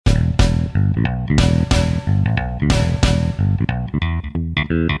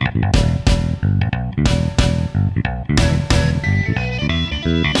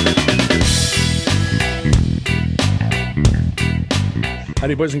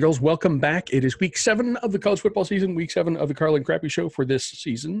Howdy, boys and girls. Welcome back. It is week 7 of the college football season, week 7 of the Carla and Crappy Show for this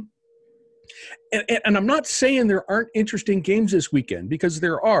season. And I'm not saying there aren't interesting games this weekend, because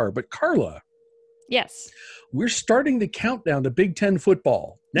there are. But Carla. Yes. We're starting the countdown to Big Ten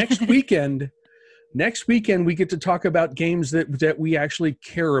football. Next weekend, we get to talk about games that we actually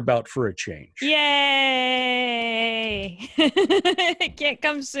care about for a change. Yay! It can't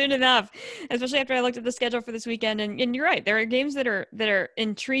come soon enough, especially after I looked at the schedule for this weekend. And you're right, there are games that are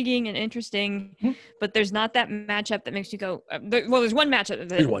intriguing and interesting, but there's not that matchup that makes you go. There's one matchup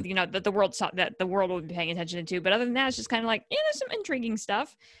that that the world saw, that the world will be paying attention to. But other than that, it's just kind of like, there's some intriguing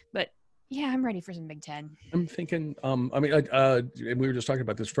stuff. But yeah, I'm ready for some Big Ten. I'm thinking, and we were just talking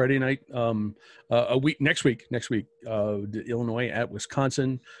about this Friday night, next week, Illinois at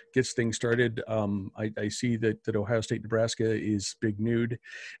Wisconsin gets things started. I see that Ohio State, Nebraska is big nude.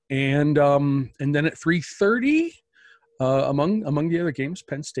 And then at 3:30, among the other games,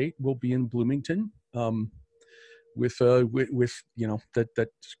 Penn State will be in Bloomington, with that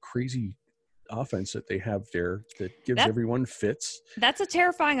crazy offense that they have there that gives everyone fits. That's a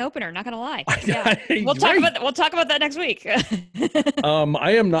terrifying opener, not gonna lie. Yeah. We'll talk about that next week. I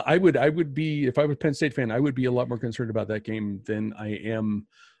would be, if I was a Penn State fan, I would be a lot more concerned about that game than I am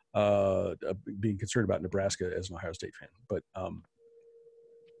being concerned about Nebraska as an Ohio State fan. But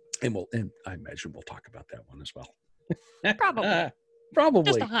and I imagine we'll talk about that one as well. Probably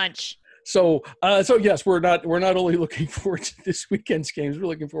just a hunch. So yes, we're not only looking forward to this weekend's games, we're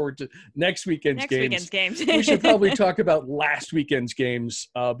looking forward to next weekend's games. We should probably talk about last weekend's games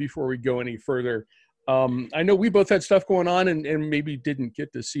before we go any further. I know we both had stuff going on and maybe didn't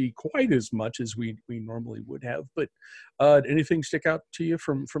get to see quite as much as we normally would have, but anything stick out to you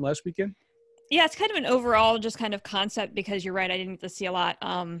from last weekend? Yeah, it's kind of an overall just kind of concept, because you're right, I didn't get to see a lot.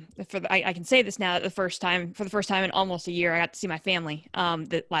 I can say this now, for the first time in almost a year, I got to see my family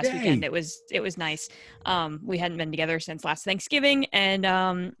the last weekend. It was nice. We hadn't been together since last Thanksgiving,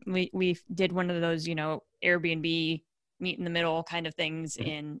 and we did one of those, Airbnb meet in the middle kind of things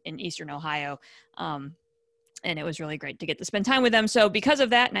in Eastern Ohio. And it was really great to get to spend time with them. So because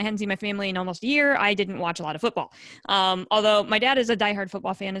of that, and I hadn't seen my family in almost a year, I didn't watch a lot of football. Although my dad is a diehard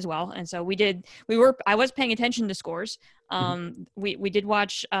football fan as well. And so I was paying attention to scores. We did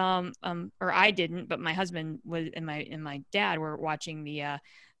watch, or I didn't, but my husband was, and my dad were watching the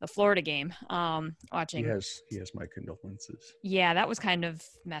Florida game. He has my condolences. Yeah, that was kind of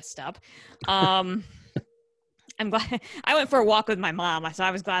messed up. I'm glad I went for a walk with my mom, so I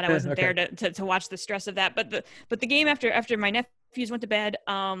was glad I wasn't there to watch the stress of that. But the game after my nephews went to bed,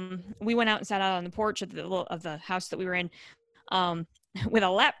 we went out and sat out on the porch of the house that we were in, with a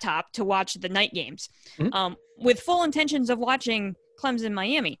laptop to watch the night games, with full intentions of watching Clemson,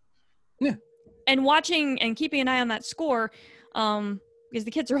 Miami. Yeah, and watching and keeping an eye on that score, because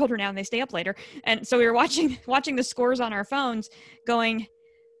the kids are older now and they stay up later, and so we were watching the scores on our phones, going,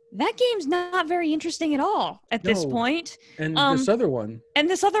 that game's not very interesting at all at this point. And this other one. And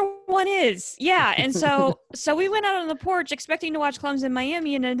this other one is. Yeah. And so we went out on the porch expecting to watch Clemson,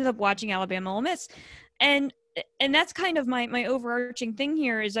 Miami, and ended up watching Alabama, Ole Miss. And that's kind of my overarching thing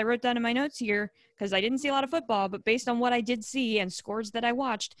here, is I wrote down in my notes here, because I didn't see a lot of football, but based on what I did see and scores that I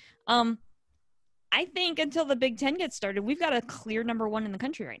watched, I think until the Big Ten gets started, we've got a clear number 1 in the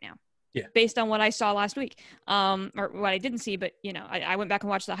country right now. Yeah. Based on what I saw last week, or what I didn't see, but I went back and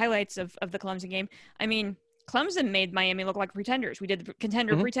watched the highlights of the Clemson game. I mean, Clemson made Miami look like pretenders. We did the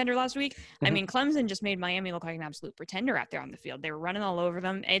pretender last week. I mean, Clemson just made Miami look like an absolute pretender out there on the field. They were running all over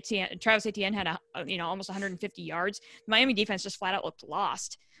them. Travis Etienne had almost 150 yards. The Miami defense just flat out looked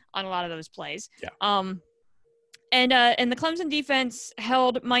lost on a lot of those plays. Yeah. And the Clemson defense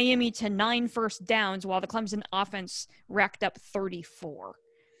held Miami to 9 first downs, while the Clemson offense racked up 34.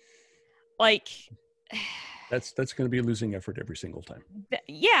 Like, that's going to be a losing effort every single time.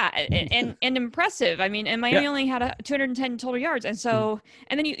 Yeah, and impressive. I mean, and Miami only had 210 total yards, and so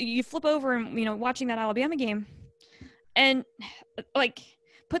and then you flip over and watching that Alabama game, and like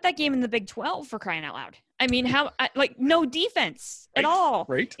put that game in the Big 12, for crying out loud. I mean, no defense at all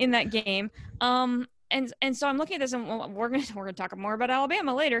in that game. And so I'm looking at this, and we're gonna talk more about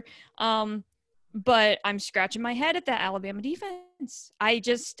Alabama later. But I'm scratching my head at that Alabama defense.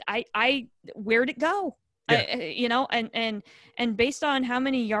 Where'd it go? Yeah. And based on how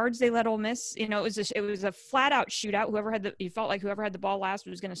many yards they let Ole Miss, it was a flat out shootout. You felt like whoever had the ball last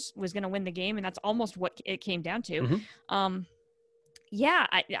was gonna win the game, and that's almost what it came down to. I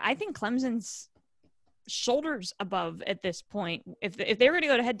think Clemson's shoulders above at this point. If they were going to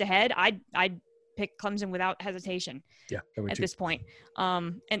go head to head, I'd pick Clemson without hesitation. Yeah, at this point.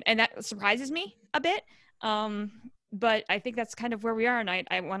 And that surprises me a bit. but I think that's kind of where we are, and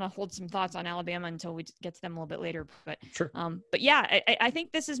I want to hold some thoughts on Alabama until we get to them a little bit later. But Sure. But yeah, I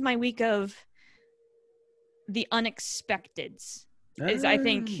think this is my week of the unexpecteds. I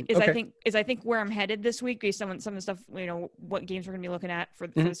think where I'm headed this week based on some of the stuff, what games we're gonna be looking at for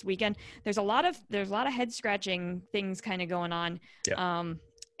this weekend. There's a lot of head scratching things kind of going on. Yeah.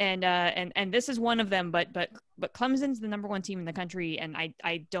 And this is one of them, but Clemson's the number one team in the country, and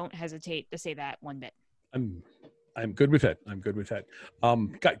I don't hesitate to say that one bit. I'm good with that.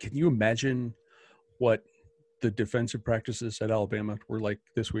 God, can you imagine what the defensive practices at Alabama were like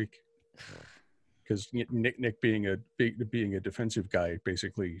this week? Because Nick being a defensive guy,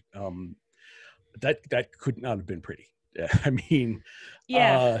 basically, that could not have been pretty. I mean,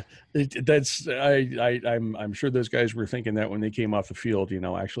 yeah, I'm sure those guys were thinking that when they came off the field.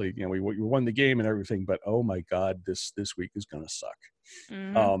 Actually, we won the game and everything, but oh my God, this week is going to suck.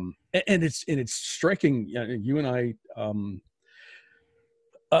 Mm-hmm. And it's striking. You and I.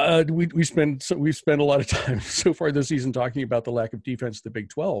 We've spent a lot of time so far this season talking about the lack of defense in the Big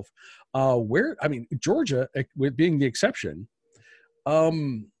 12, Georgia, with being the exception,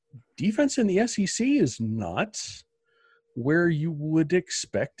 defense in the SEC is not where you would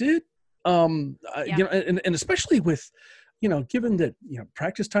expect it. And especially with, given that,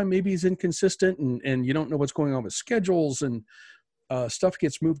 practice time maybe is inconsistent and you don't know what's going on with schedules and stuff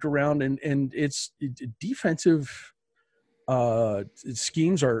gets moved around and it's defensive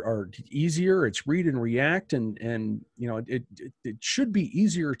schemes are easier. It's read and react, and it should be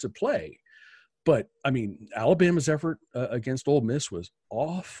easier to play. But I mean, Alabama's effort against Ole Miss was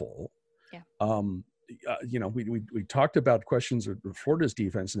awful. Yeah. We talked about questions of Florida's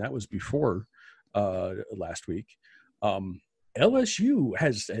defense, and that was before last week. LSU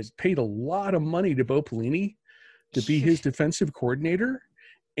has paid a lot of money to Bo Pelini to be his defensive coordinator.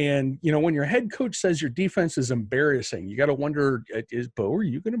 And, when your head coach says your defense is embarrassing, you got to wonder, is Bo, are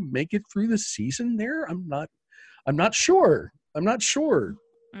you going to make it through the season there? I'm not sure.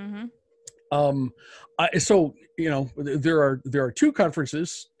 Mm-hmm. There are two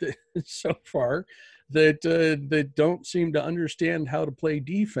conferences so far that don't seem to understand how to play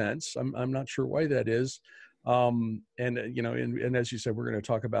defense. I'm not sure why that is. And as you said, we're going to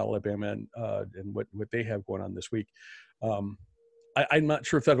talk about Alabama and what they have going on this week. I'm not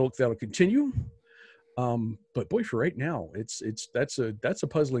sure if that'll continue. But boy, for right now, that's a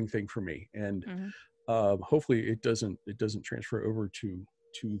puzzling thing for me. And hopefully it doesn't transfer over to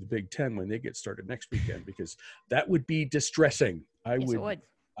the Big Ten when they get started next weekend, because that would be distressing. I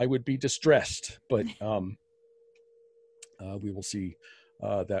would be distressed, but we will see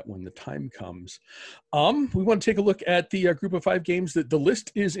that when the time comes. We want to take a look at the group of 5 games. The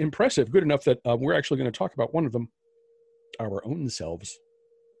list is impressive, good enough that we're actually going to talk about one of them our own selves.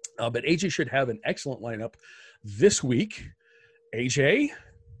 But AJ should have an excellent lineup this week. AJ?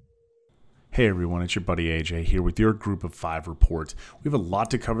 Hey everyone, it's your buddy AJ here with your Group of 5 report. We have a lot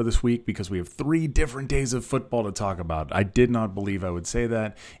to cover this week because we have 3 different days of football to talk about. I did not believe I would say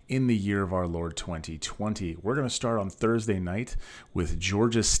that in the year of our Lord 2020. We're going to start on Thursday night with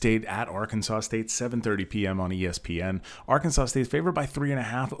Georgia State at Arkansas State, 7:30 p.m. on ESPN. Arkansas State's favored by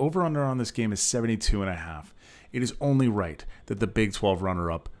 3.5. Over-under on this game is 72.5. It is only right that the Big 12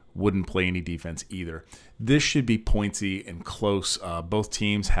 runner-up wouldn't play any defense either. This should be pointy and close. Both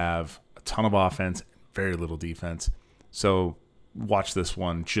teams have a ton of offense, very little defense. So watch this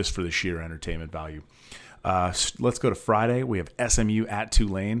one just for the sheer entertainment value. Let's go to Friday. We have SMU at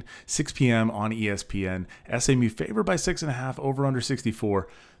Tulane, 6 p.m. on ESPN. SMU favored by 6.5, over under 64.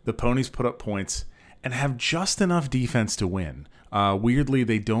 The Ponies put up points and have just enough defense to win. Weirdly,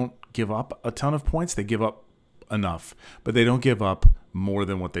 they don't give up a ton of points. They give up enough, but they don't give up more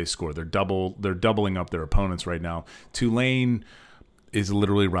than what they score. They're doubling up their opponents right now. Tulane is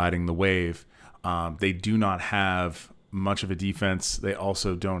literally riding the wave. They do not have much of a defense. They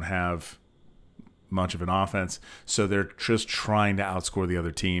also don't have much of an offense, so they're just trying to outscore the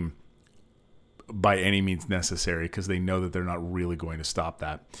other team by any means necessary because they know that they're not really going to stop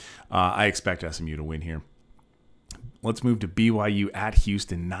that. I expect SMU to win here. Let's move to BYU at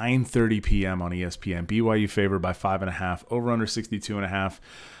Houston, 9:30 p.m. on ESPN. BYU favored by 5.5, over under 62.5.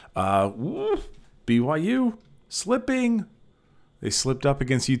 BYU slipping. They slipped up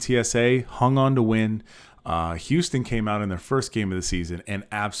against UTSA, hung on to win. Houston came out in their first game of the season and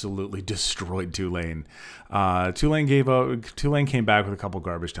absolutely destroyed Tulane. Tulane came back with a couple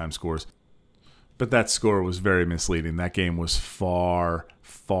garbage time scores, but that score was very misleading. That game was far,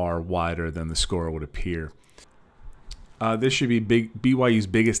 far wider than the score would appear. This should be BYU's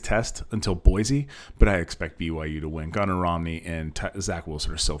biggest test until Boise, but I expect BYU to win. Gunnar Romney and Zach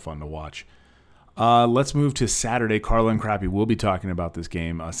Wilson are so fun to watch. Let's move to Saturday. Carla and Crappy will be talking about this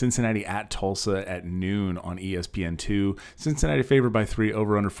game. Cincinnati at Tulsa at noon on ESPN2. Cincinnati favored by 3,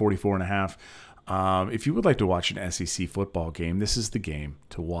 over under 44.5. If you would like to watch an SEC football game, this is the game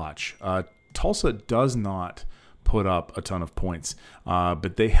to watch. Tulsa does not put up a ton of points,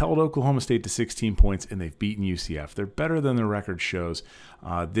 but they held Oklahoma State to 16 points, and they've beaten UCF. They're better than their record shows.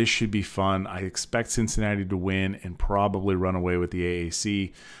 This should be fun. I expect Cincinnati to win and probably run away with the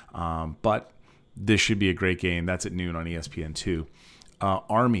AAC, but this should be a great game. That's at noon on ESPN2.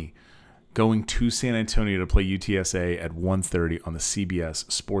 Army going to San Antonio to play UTSA at 1:30 on the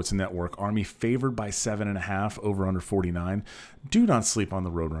CBS Sports Network. Army favored by 7.5, over under 49. Do not sleep on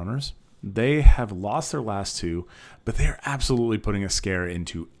the Roadrunners. They have lost their last 2, but they're absolutely putting a scare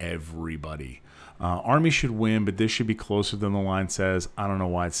into everybody. Army should win, but this should be closer than the line says. I don't know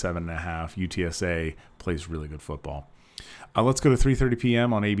why it's 7.5. UTSA plays really good football. Let's go to 3:30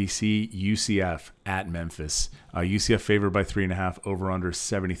 p.m. on ABC. UCF at Memphis. UCF favored by 3.5, over under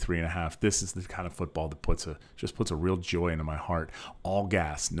 73.5. This is the kind of football that puts a real joy into my heart. All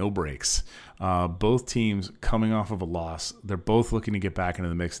gas, no brakes. Both teams coming off of a loss. They're both looking to get back into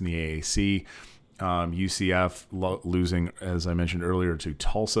the mix in the AAC. UCF losing, as I mentioned earlier, to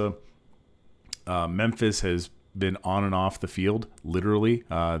Tulsa. Memphis has been on and off the field, literally.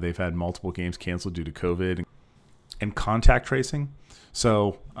 They've had multiple games canceled due to COVID and contact tracing.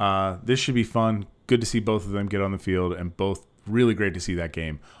 So this should be fun. Good to see both of them get on the field, and both really great to see that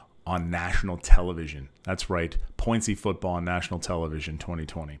game on national television. That's right, Pointsy football on national television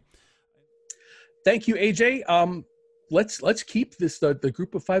 2020. Thank you, AJ. Let's keep this the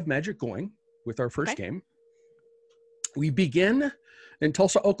group of 5 magic going with our first game. We begin in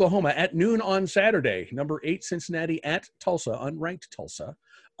Tulsa, Oklahoma at noon on Saturday. Number 8 Cincinnati at Tulsa, unranked Tulsa.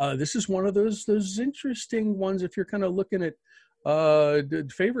 This is one of those interesting ones if you're kind of looking at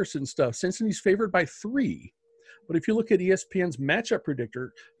favorites and stuff. Cincinnati's favored by 3. But if you look at ESPN's matchup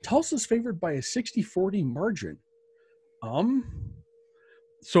predictor, Tulsa's favored by a 60-40 margin.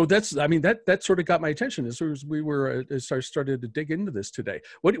 So that sort of got my attention as I started to dig into this today.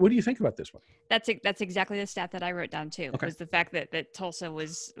 What do you think about this one? That's exactly the stat that I wrote down too. Okay. Was the fact that Tulsa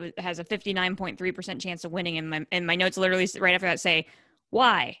has a 59.3% chance of winning, and my notes literally right after that say,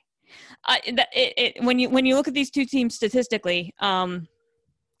 why? When you look at these two teams statistically,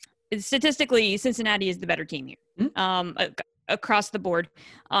 Cincinnati is the better team here. Mm-hmm. Across the board.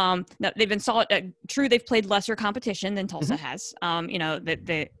 They've been solid. True, they've played lesser competition than Tulsa has,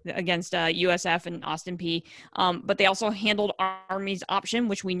 against USF and Austin P. But they also handled Army's option,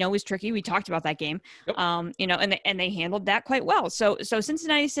 which we know is tricky. We talked about that game, yep. And they handled that quite well. So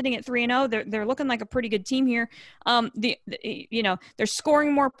Cincinnati's sitting at 3-0. They're looking like a pretty good team here. They're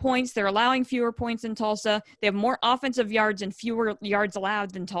scoring more points. They're allowing fewer points than Tulsa. They have more offensive yards and fewer yards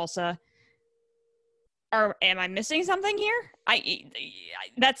allowed than Tulsa. Am I missing something here?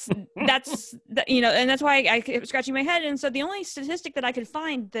 That's and that's why I kept scratching my head. And so the only statistic that I could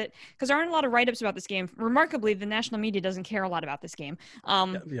find because there aren't a lot of write-ups about this game. Remarkably, the national media doesn't care a lot about this game.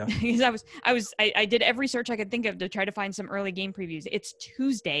 Because I did every search I could think of to try to find some early game previews. It's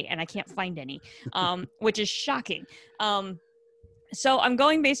Tuesday and I can't find any, which is shocking. So I'm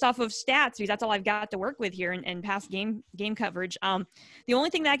going based off of stats because that's all I've got to work with here and past game coverage. The only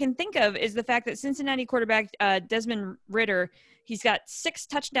thing that I can think of is the fact that Cincinnati quarterback Desmond Ridder, he's got 6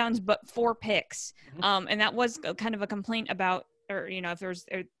 touchdowns but 4 picks. And that was kind of a complaint about, or if there's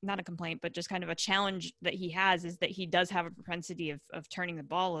not a complaint, but just kind of a challenge that he has is that he does have a propensity of turning the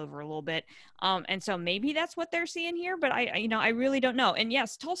ball over a little bit. And so maybe that's what they're seeing here, but I really don't know. And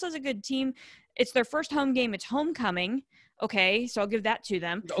yes, Tulsa's a good team. It's their first home game. It's homecoming. Okay, so I'll give that to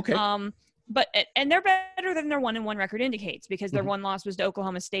them. Okay. But they're better than their 1-1 record indicates because their one loss was to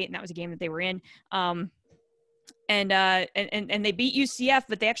Oklahoma State, and that was a game that they were in. And they beat UCF,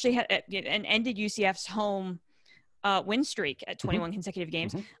 but they actually had and ended UCF's home win streak at 21 consecutive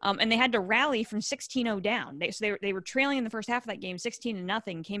games. And they had to rally from 16-0 down. They were trailing in the first half of that game,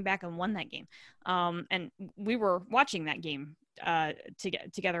 16-0, came back and won that game. And we were watching that game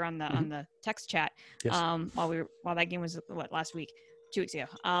together on the text chat. Yes. While that game was last week, 2 weeks ago.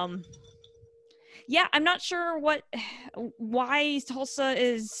 I'm not sure why Tulsa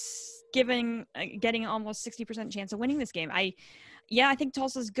is getting almost 60% chance of winning this game. I think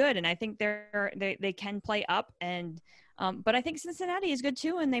Tulsa's good, and I think they can play up, and but I think Cincinnati is good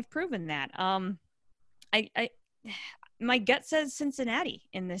too, and they've proven that. My gut says Cincinnati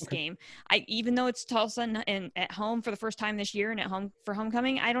in this game. Even though it's Tulsa and at home for the first time this year and at home for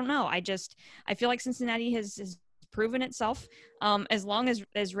homecoming, I don't know. I feel like Cincinnati has proven itself. As long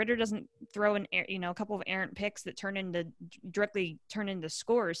as Ridder doesn't throw a couple of errant picks that directly turn into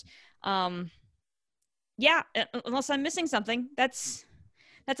scores. yeah, unless I'm missing something. That's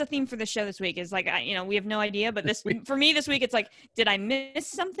a theme for the show this week. Is like, we have no idea, but for me this week, it's like, did I miss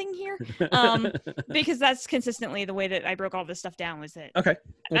something here? Because that's consistently the way that I broke all this stuff down, was that okay.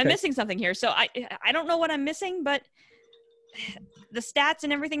 I'm missing something here. So I don't know what I'm missing, but the stats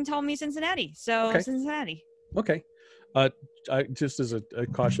and everything told me Cincinnati. So Cincinnati. Okay. Just as a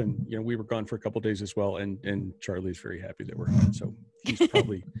caution, we were gone for a couple of days as well, and Charlie's very happy that we're gone. So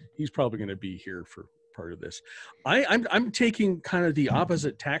he's probably going to be here for part of this. I'm taking kind of the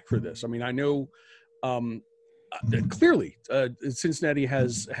opposite tack for this. I mean, I know clearly Cincinnati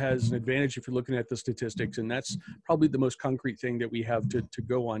has an advantage if you're looking at the statistics, and that's probably the most concrete thing that we have to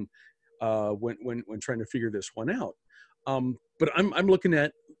go on when trying to figure this one out. But I'm looking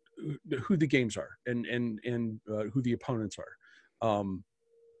at who the games are and who the opponents are. And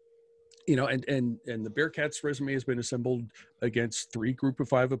the Bearcats resume has been assembled against 3 group of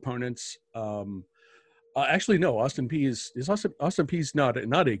 5 opponents. Actually, no, Austin Peay is Austin Peay's not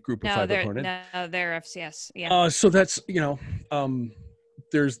a group of 5 opponent. No, they're FCS. Yeah. So that's,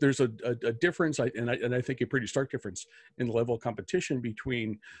 there's a difference, and I think a pretty stark difference in the level of competition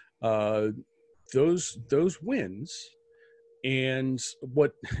between those wins. And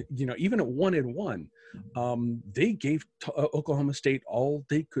what, even at 1-1, they gave Oklahoma State all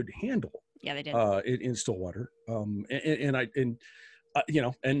they could handle. Yeah, they did. In Stillwater. And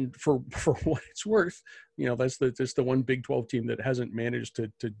for what it's worth, that's the one Big 12 team that hasn't managed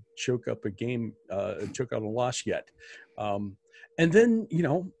to choke up a game, choke out a loss yet. And then,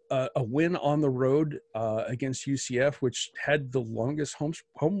 a win on the road against UCF, which had the longest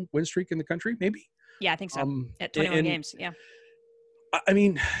home win streak in the country, maybe. Yeah, I think so. At 21 games, yeah. I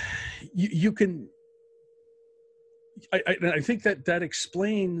mean, you can. I think that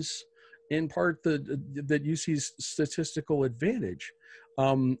explains in part that UC's statistical advantage,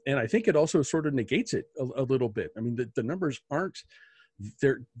 and I think it also sort of negates it a little bit. I mean, the numbers aren't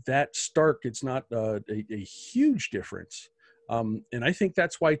they're that stark. It's not a huge difference, and I think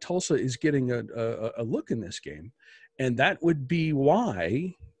that's why Tulsa is getting a look in this game, and that would be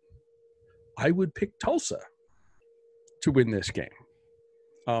why I would pick Tulsa to win this game.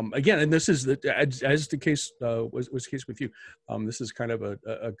 Again, and this is as the case was the case with you. This is kind of a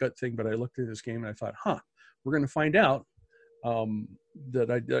gut thing, but I looked at this game and I thought, we're going to find out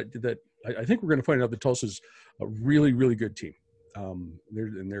that I think we're going to find out that Tulsa's a really, really good team.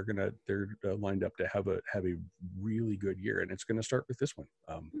 They're lined up to have a really good year, and it's going to start with this one.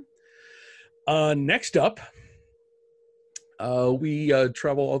 Next up. We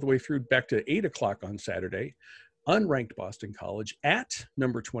travel all the way through back to 8:00 on Saturday. Unranked Boston College at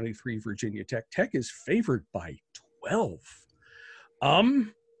number 23 Virginia Tech. Tech is favored by 12.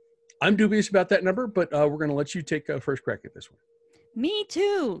 I'm dubious about that number, but we're going to let you take first crack at this one. Me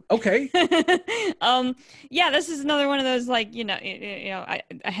too. Okay. Yeah, this is another one of those a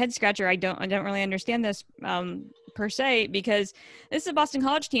head scratcher. I don't really understand this per se, because this is a Boston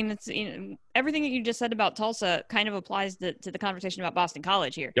College team that's everything that you just said about Tulsa kind of applies to the conversation about Boston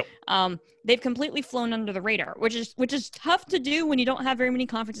College here. Yep. They've completely flown under the radar, which is tough to do when you don't have very many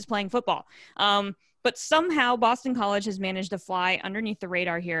conferences playing football. But somehow Boston College has managed to fly underneath the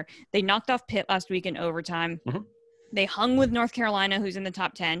radar here. They knocked off Pitt last week in overtime. Mm-hmm. They hung with North Carolina, who's in the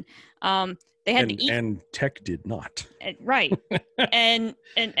top 10. They had and Tech did not. Right. and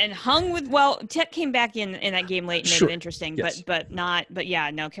hung with, Tech came back in that game late and made it interesting, yes. but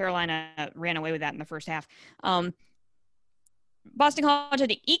Carolina ran away with that in the first half. Boston College had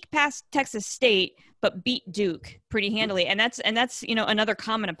to eke past Texas State, but beat Duke pretty handily. And that's another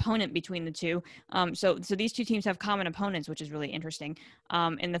common opponent between the two. So these two teams have common opponents, which is really interesting.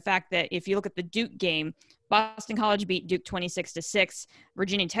 And the fact that if you look at the Duke game, Boston College beat Duke 26-6.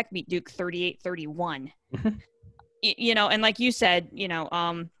 Virginia Tech beat Duke 38-31. And like you said,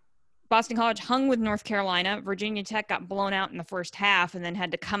 Boston College hung with North Carolina. Virginia Tech got blown out in the first half and then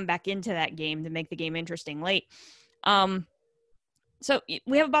had to come back into that game to make the game interesting late. So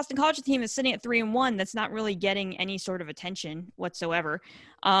we have a Boston College team that's sitting at 3-1 that's not really getting any sort of attention whatsoever.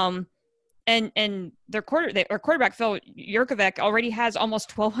 And their quarterback, Phil Jurkovec, already has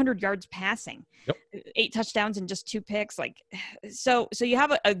almost 1,200 yards passing, 8 touchdowns and just 2 picks. So you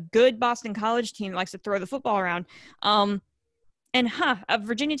have a good Boston College team that likes to throw the football around. And a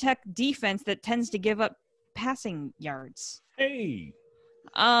Virginia Tech defense that tends to give up passing yards. Hey.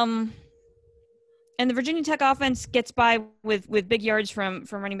 And the Virginia Tech offense gets by with big yards from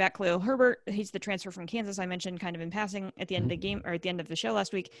running back Khalil Herbert. He's the transfer from Kansas I mentioned kind of in passing at the end of the game, or at the end of the show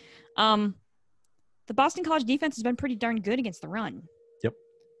last week. The Boston College defense has been pretty darn good against the run. Yep.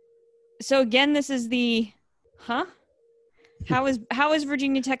 So again, this is the How is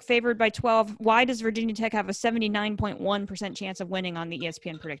Virginia Tech favored by 12? Why does Virginia Tech have a 79.1% chance of winning on the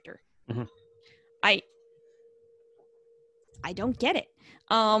ESPN predictor? Mm-hmm. I don't get it.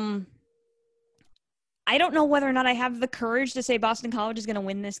 I don't know whether or not I have the courage to say Boston College is going to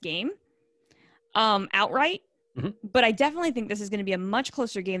win this game outright. Mm-hmm. But I definitely think this is going to be a much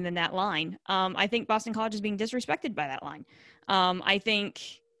closer game than that line. I think Boston College is being disrespected by that line. I think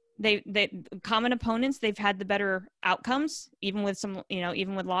they common opponents, they've had the better outcomes, even with some,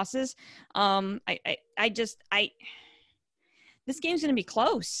 even with losses. This game's going to be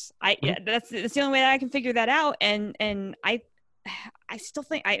close. That's the only way that I can figure that out. And I still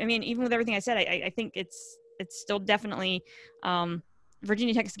think, I mean, even with everything I said, I think it's still definitely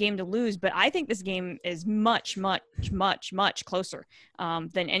Virginia Tech's game to lose, but I think this game is much, much, much, much closer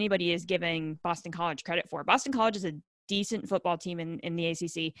than anybody is giving Boston College credit for. Boston College is a decent football team in the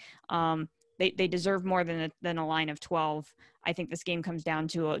ACC. They deserve more than a line of 12. I think this game comes down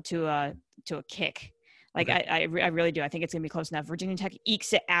to a kick. Like okay. I really do. I think it's gonna be close enough. Virginia Tech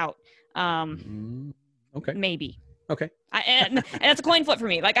ekes it out. Okay. Maybe. Okay. And that's a coin flip for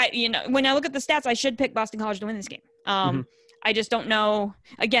me. Like when I look at the stats, I should pick Boston College to win this game. I just don't know.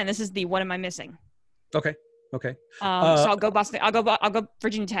 Again, this is the what am I missing? Okay. So I'll go Boston. I'll go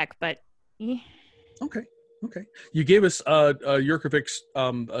Virginia Tech. But okay. You gave us Jurkovic's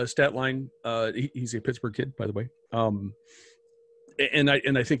stat line. He's a Pittsburgh kid, by the way. And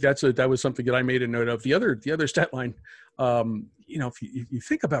I think that was something that I made a note of. The other stat line. If you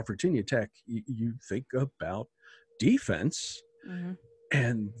think about Virginia Tech, you think about defense. Mm-hmm.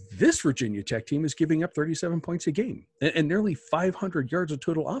 And this Virginia Tech team is giving up 37 points a game and nearly 500 yards of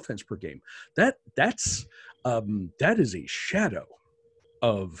total offense per game. That is a shadow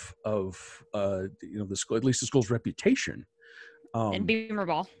of the school, at least the school's reputation. And Beamer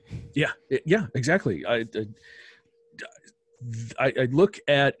ball. Yeah, exactly. I look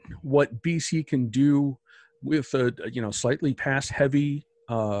at what BC can do with a slightly pass heavy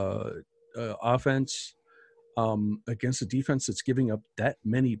offense. Against a defense that's giving up that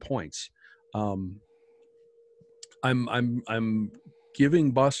many points. I'm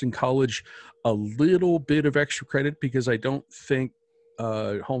giving Boston College a little bit of extra credit because I don't think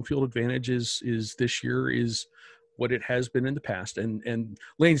home field advantage is this year is what it has been in the past. And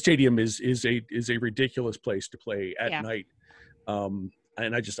Lane Stadium is a ridiculous place to play at night. And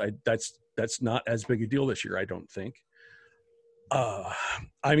that's not as big a deal this year, I don't think.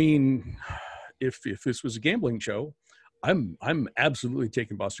 I mean, if this was a gambling show, I'm absolutely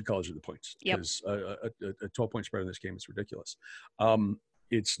taking Boston College at the points because a 12-point spread in this game is ridiculous.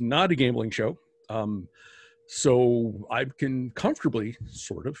 It's not a gambling show, so I can comfortably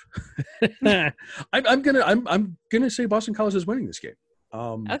sort of. I'm gonna say Boston College is winning this game.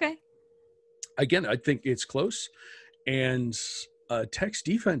 Okay. Again, I think it's close, and Tech's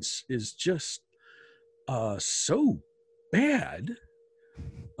defense is just so bad.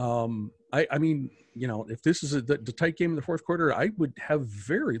 I mean, if this is the tight game in the fourth quarter, I would have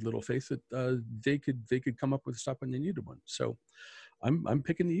very little faith that they could come up with a stop when they needed one. So I'm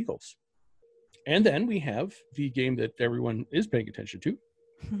picking the Eagles. And then we have the game that everyone is paying attention to.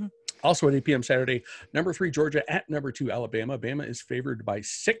 Also at 8 p.m. Saturday, number 3 Georgia at number 2 Alabama. Bama is favored by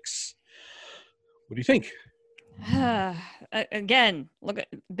 6. What do you think? Again, look at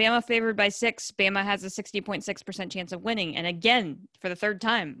Bama favored by 6. Bama has a 60.6% chance of winning. And again, for the third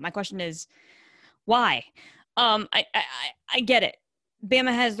time, my question is, why? I get it.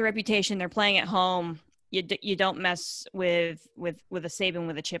 Bama has the reputation. They're playing at home. You don't mess with a Saban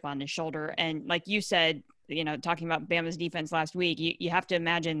with a chip on his shoulder. And like you said, talking about Bama's defense last week, you have to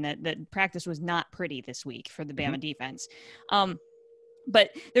imagine that practice was not pretty this week for the Bama defense.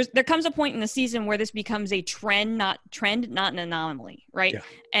 But there comes a point in the season where this becomes a trend, not an anomaly, right?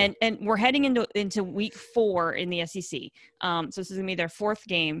 Yeah. And we're heading into week 4 in the SEC. So this is gonna be their 4th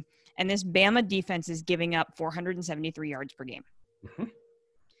game, and this Bama defense is giving up 473 yards per game. Mm-hmm.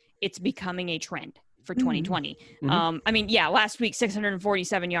 It's becoming a trend for 2020. Mm-hmm. Last week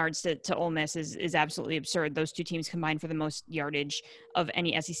 647 yards to Ole Miss is absolutely absurd. Those two teams combined for the most yardage of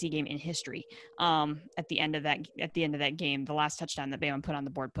any SEC game in history. At the end of that game, the last touchdown that Bama put on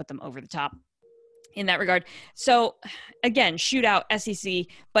the board put them over the top in that regard. So again, shootout SEC,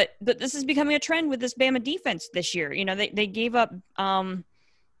 but this is becoming a trend with this Bama defense this year. They gave up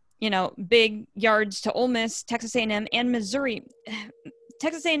big yards to Ole Miss, Texas A&M, and Missouri.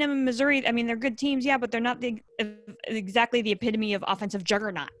 Texas A&M and Missouri, I mean, they're good teams, yeah, but they're not exactly the epitome of offensive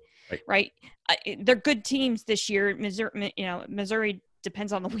juggernaut, right? They're good teams this year. Missouri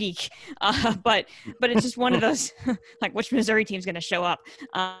depends on the week, but it's just one of those, like, which Missouri team's going to show up?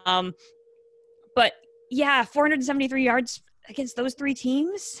 But yeah, 473 yards. against those three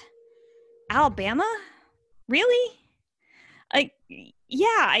teams, Alabama, really? Like,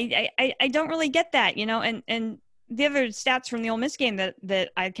 yeah, I don't really get that, and the other stats from the Ole Miss game that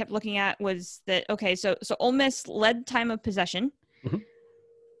I kept looking at was that, okay, so Ole Miss led time of possession. Mm-hmm.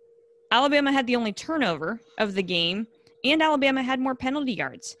 Alabama had the only turnover of the game, and Alabama had more penalty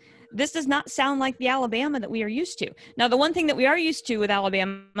yards. This does not sound like the Alabama that we are used to. Now, the one thing that we are used to with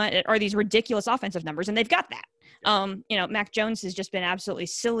Alabama are these ridiculous offensive numbers, and they've got that. Mac Jones has just been absolutely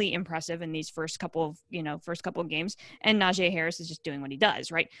silly impressive in these first couple of games, and Najee Harris is just doing what he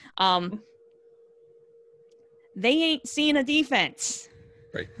does, right? They ain't seeing a defense.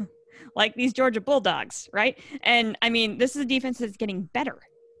 Right. Like these Georgia Bulldogs, right? And I mean, this is a defense that's getting better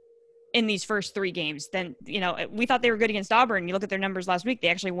in these first three games. Then, we thought they were good against Auburn. You look at their numbers last week, they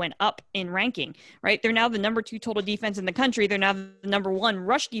actually went up in ranking, right? They're now the number 2 total defense in the country. They're now the number 1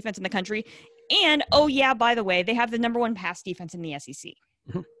 rush defense in the country. And, oh yeah, by the way, they have the number 1 pass defense in the SEC.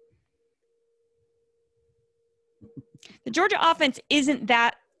 Mm-hmm. The Georgia offense isn't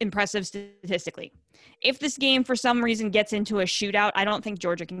that impressive statistically. If this game for some reason gets into a shootout, I don't think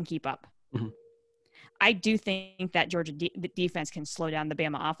Georgia can keep up. Mm-hmm. I do think that Georgia defense can slow down the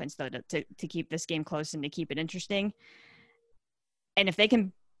Bama offense, though, to keep this game close and to keep it interesting. And if they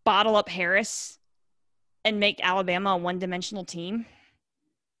can bottle up Harris and make Alabama a one-dimensional team,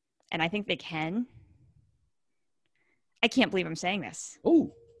 and I think they can, I can't believe I'm saying this.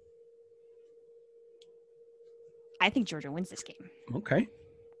 Oh, I think Georgia wins this game. Okay.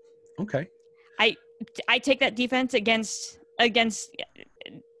 I take that defense against. I don't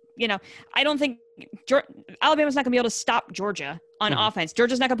think Alabama's not going to be able to stop Georgia on offense.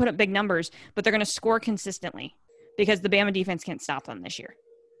 Georgia's not going to put up big numbers, but they're going to score consistently because the Bama defense can't stop them this year.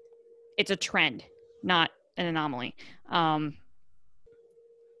 It's a trend, not an anomaly.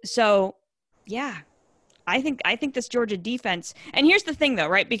 So, yeah, I think this Georgia defense. And here's the thing, though,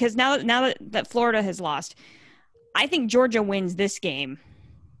 right? Because now that Florida has lost, I think Georgia wins this game.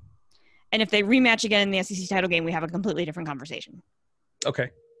 And if they rematch again in the SEC title game, we have a completely different conversation.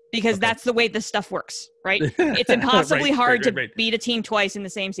 Okay. Because that's the way this stuff works, right? It's impossibly hard to right. beat a team twice in the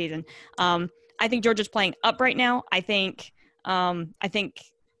same season. I think Georgia's playing up right now. I think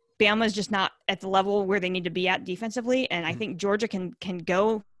Bama's just not at the level where they need to be at defensively, and I think Georgia can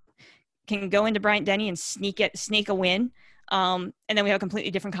go into Bryant Denny and sneak a win. And then we have a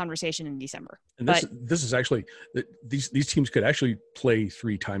completely different conversation in December. And this is actually these teams could actually play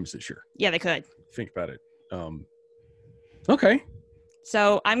 3 times this year. Yeah, they could. Think about it. Okay.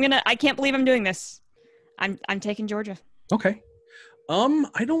 So I can't believe I'm doing this. I'm taking Georgia. Okay.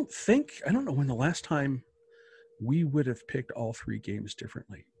 I don't know when the last time we would have picked all 3 games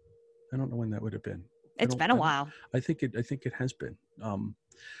differently. I don't know when that would have been. It's been a while. I think it has been.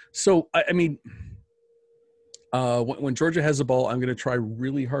 So I mean, when Georgia has the ball, I'm going to try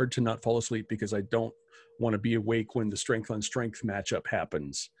really hard to not fall asleep because I don't want to be awake when the strength on strength matchup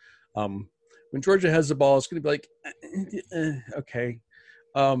happens. When Georgia has the ball, it's going to be like, okay.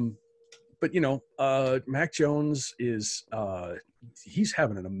 But Mac Jones is, he's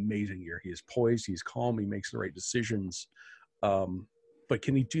having an amazing year. He is poised. He's calm. He makes the right decisions. But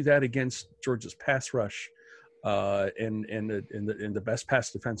can he do that against Georgia's pass rush, and the best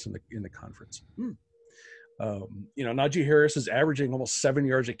pass defense in the conference? Najee Harris is averaging almost 7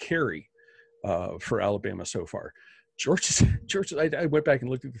 yards a carry, for Alabama so far. Georgia's, I went back and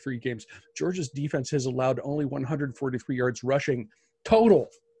looked at the 3 games. Georgia's defense has allowed only 143 yards rushing total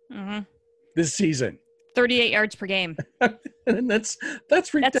this season. 38 yards per game. And that's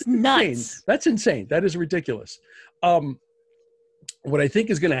nuts. Insane. That's insane. That is ridiculous. What I think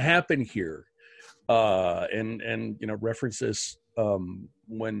is going to happen here, and reference this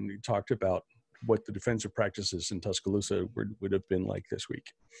when we talked about what the defensive practices in Tuscaloosa would have been like this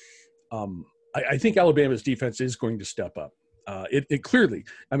week. I think Alabama's defense is going to step up. It clearly,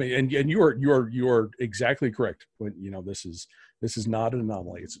 I mean, and you are exactly correct. When this is not an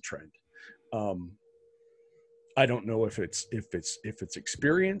anomaly; it's a trend. I don't know if it's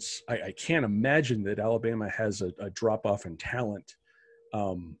experience. I can't imagine that Alabama has a drop off in talent,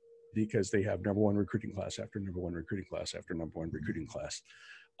 because they have number 1 recruiting class after number 1 recruiting class after number 1 recruiting class.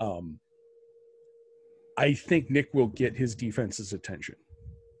 I think Nick will get his defense's attention.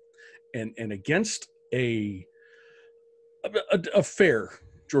 And against a fair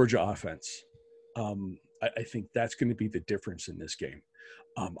Georgia offense, I think that's going to be the difference in this game.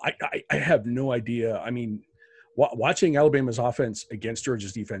 I have no idea. I mean, watching Alabama's offense against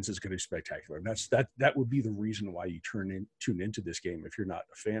Georgia's defense is going to be spectacular. And that would be the reason why you tune into this game if you're not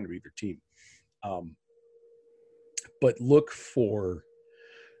a fan of either team. But look for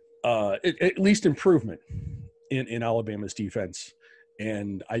at least improvement in Alabama's defense.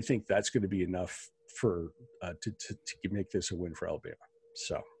 And I think that's going to be enough for to make this a win for Alabama.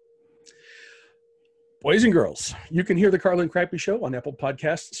 So, boys and girls, you can hear the Carla and Crappy Show on Apple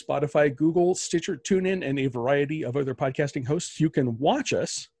Podcasts, Spotify, Google, Stitcher, TuneIn, and a variety of other podcasting hosts. You can watch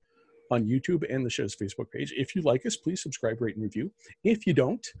us on YouTube and the show's Facebook page. If you like us, please subscribe, rate, and review. If you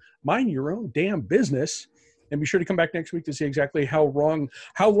don't, mind your own damn business. And be sure to come back next week to see exactly how wrong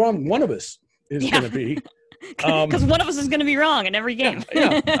one of us is going to be. Because one of us is going to be wrong in every game.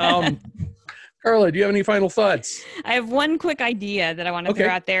 Carla, do you have any final thoughts? I have one quick idea that I want to throw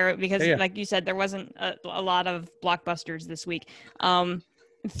out there because, like you said, there wasn't a lot of blockbusters this week. 3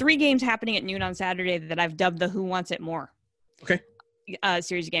 games happening at noon on Saturday that I've dubbed the Who Wants It More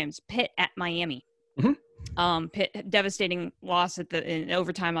series of games. Pitt at Miami. Mm-hmm. Pitt devastating loss in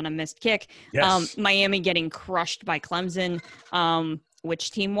overtime on a missed kick. Yes. Miami getting crushed by Clemson.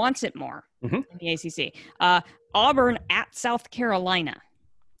 Which team wants it more in the ACC? Auburn at South Carolina.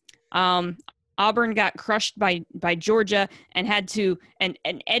 Auburn got crushed by Georgia and had to and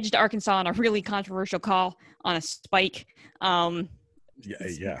edged Arkansas on a really controversial call on a spike. By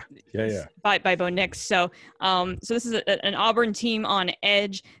Bo Nix. So this is an Auburn team on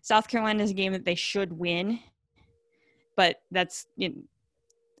edge. South Carolina is a game that they should win, but that's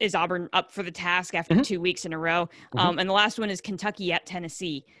is Auburn up for the task after 2 weeks in a row? And the last one is Kentucky at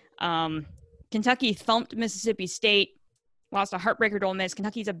Tennessee. Kentucky thumped Mississippi State, lost a heartbreaker to Ole Miss.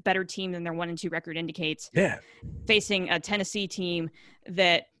 Kentucky's a better team than their 1-2 record indicates. Yeah, facing a Tennessee team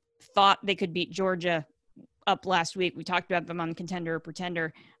that thought they could beat Georgia up last week. We talked about them on Contender or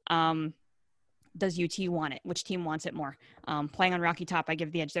Pretender. Does UT want it? Which team wants it more? Playing on Rocky Top, I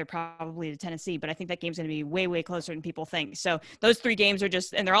give the edge there probably to Tennessee, but I think that game's going to be way, way closer than people think. So those 3 games are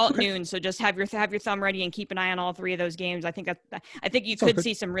and they're all at noon. So just have your thumb ready and keep an eye on all 3 of those games. I think you could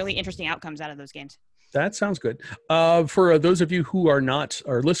see some really interesting outcomes out of those games. That sounds good. For those of you who are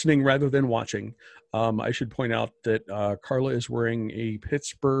listening rather than watching, I should point out that Carla is wearing a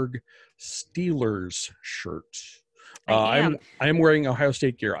Pittsburgh Steelers shirt. I'm wearing Ohio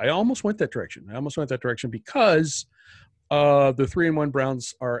State gear. I almost went that direction because the 3-1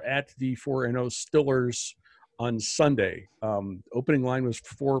 Browns are at the 4-0 Steelers on Sunday. Opening line was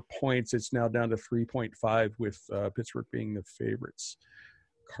 4 points. It's now down to 3.5 with Pittsburgh being the favorites.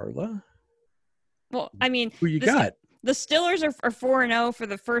 Carla? Well, I mean, who you got? The Steelers are 4-0 for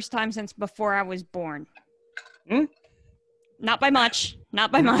the first time since before I was born. Not by much.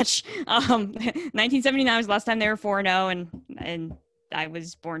 1979 was the last time they were 4-0, and I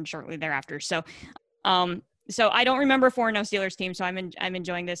was born shortly thereafter. So I don't remember a 4-0 Steelers team. So I'm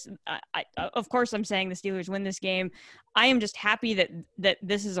enjoying this. Of course, I'm saying the Steelers win this game. I am just happy that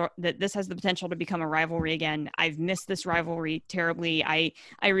this has the potential to become a rivalry again. I've missed this rivalry terribly. I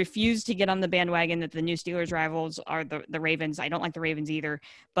refuse to get on the bandwagon that the new Steelers rivals are the Ravens. I don't like the Ravens either.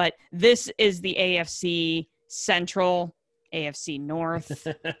 But this is the AFC Central, AFC North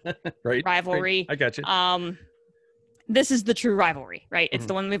rivalry. I got you. This is the true rivalry, right? It's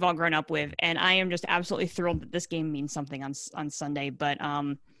the one we've all grown up with, and I am just absolutely thrilled that this game means something on Sunday. But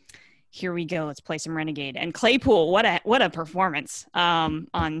here we go. Let's play some Renegade. And Claypool, what a performance on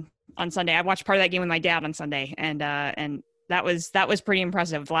Sunday. I watched part of that game with my dad on Sunday, and that was pretty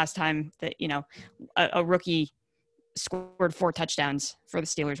impressive. Last time that a rookie scored 4 touchdowns for the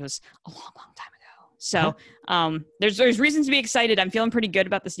Steelers was a long time ago. So there's reasons to be excited. I'm feeling pretty good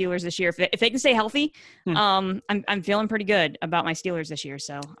about the Steelers this year. If they can stay healthy, I'm feeling pretty good about my Steelers this year.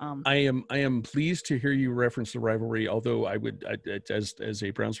 So I am pleased to hear you reference the rivalry. Although as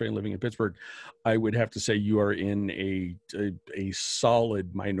a Browns fan living in Pittsburgh, I would have to say you are in a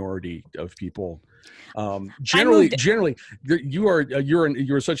solid minority of people. Generally,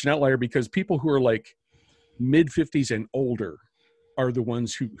 you're such an outlier because people who are like mid 50s and older are the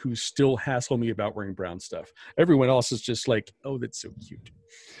ones who still hassle me about wearing brown stuff. Everyone else is just like, oh, that's so cute.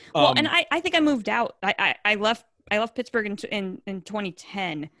 Well, and I think I moved out. I left Pittsburgh in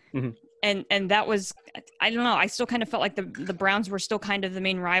 2010, and that was, I don't know. I still kind of felt like the Browns were still kind of the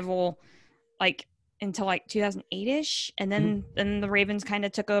main rival, like until like 2008ish, and then the Ravens kind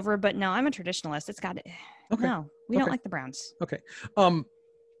of took over. But no, I'm a traditionalist. It's got it. Okay. No, we don't like the Browns. Okay.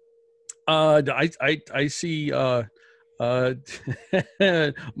 I see.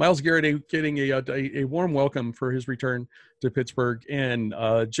 Myles Garrett getting a warm welcome for his return to Pittsburgh and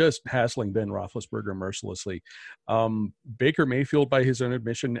just hassling Ben Roethlisberger mercilessly. Baker Mayfield, by his own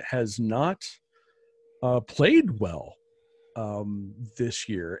admission, has not played well this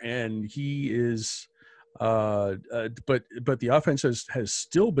year, and he is. But the offense has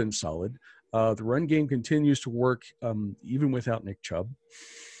still been solid. The run game continues to work even without Nick Chubb.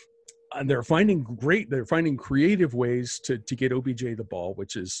 and they're finding creative ways to get OBJ the ball,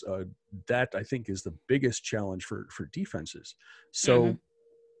 which is that I think is the biggest challenge for defenses. So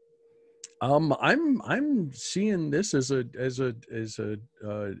I'm seeing this as a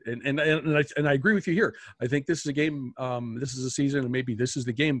and I agree with you here. I think this is a game, this is a season, and maybe this is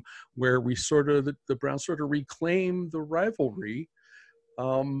the game where we the Browns sort of reclaim the rivalry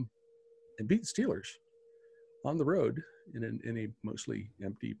and beat the Steelers on the road in a mostly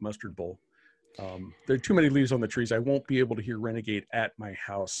empty mustard bowl. There are too many leaves on the trees. I won't be able to hear Renegade at my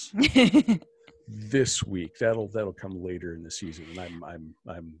house this week. That'll come later in the season, and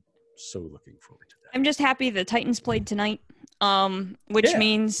I'm so looking forward to that. I'm just happy the Titans played tonight, which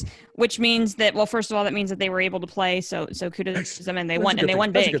means that, well, first of all, that means that they were able to play. So kudos to them, and they won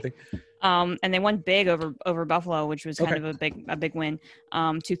big. And they won big over Buffalo, which was kind of a big win.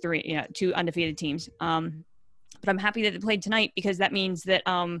 2-3, two undefeated teams. But I'm happy that they played tonight, because that means that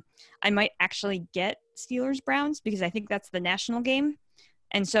I might actually get Steelers Browns, because I think that's the national game.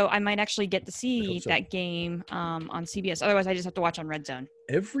 And so I might actually get to see that game on CBS. Otherwise, I just have to watch on Red Zone.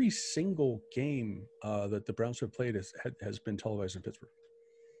 Every single game that the Browns have played has been televised in Pittsburgh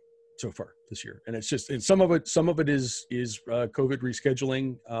so far this year, and it's just, and some of it is COVID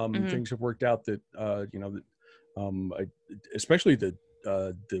rescheduling. Things have worked out that especially the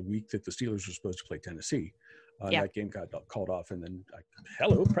week that the Steelers were supposed to play Tennessee. That game got called off, and then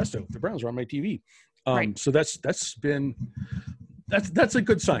hello presto, the Browns are on my TV. Right. So that's a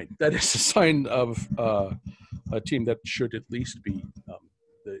good sign. That is a sign of a team that should at least be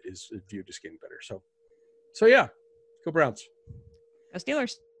is viewed as getting better. So yeah, go Browns. Go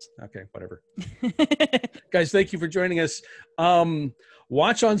Steelers. Okay, whatever. Guys, thank you for joining us.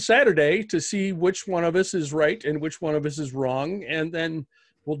 Watch on Saturday to see which one of us is right and which one of us is wrong, and then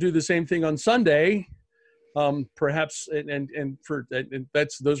we'll do the same thing on Sunday. Perhaps and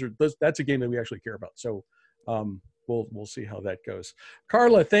that's a game that we actually care about. So we'll see how that goes.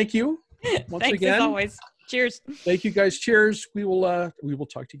 Carla, thank you once Thanks, again. as always. Cheers. Thank you, guys. Cheers. We will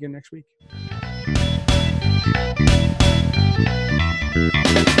talk to you again next week.